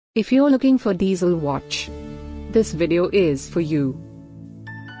If you're looking for diesel watch, this video is for you.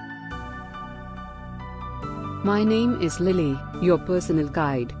 My name is Lily, your personal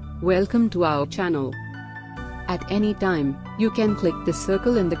guide. Welcome to our channel. At any time, you can click the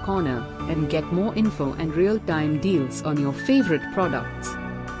circle in the corner and get more info and real-time deals on your favorite products.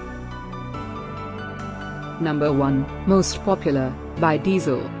 Number 1, Most Popular, by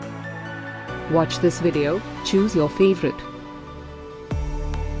Diesel. Watch this video, choose your favorite.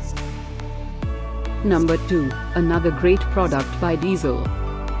 Number 2, another great product by Diesel.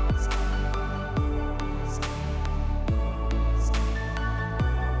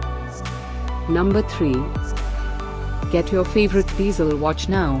 Number 3. Get your favorite Diesel watch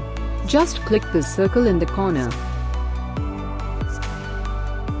now. Just click the circle in the corner.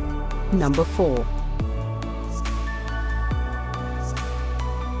 Number 4.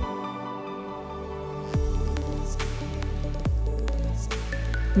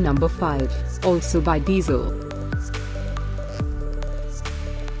 Number 5, also by Diesel.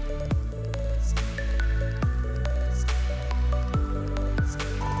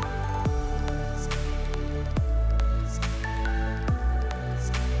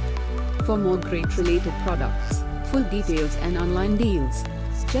 For more great related products, full details and online deals,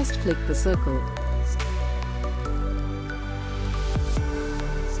 just click the circle.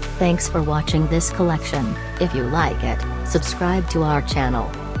 Thanks for watching this collection. If you like it, subscribe to our channel.